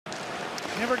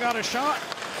never got a shot.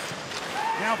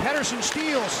 Now Pettersson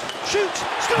steals, shoots,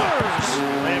 scores!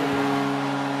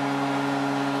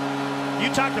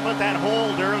 You talked about that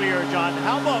hold earlier, John.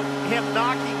 How about him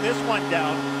knocking this one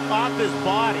down off his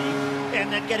body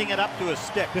and then getting it up to his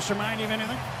stick? This remind you of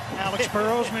anything? Alex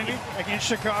Burrows maybe against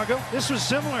Chicago. This was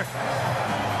similar.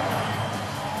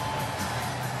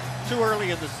 Too early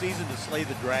in the season to slay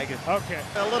the dragon. Okay.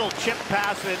 A little chip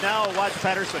pass, and now watch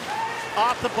Pettersson.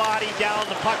 Off the body, down,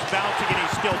 the puck's bouncing, and he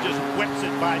still just whips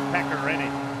it by Pekka Rinne.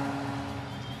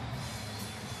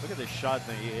 Look at this shot.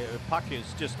 The puck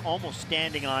is just almost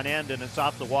standing on end, and it's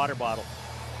off the water bottle.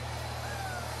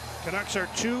 Canucks are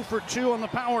 2 for 2 on the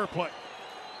power play.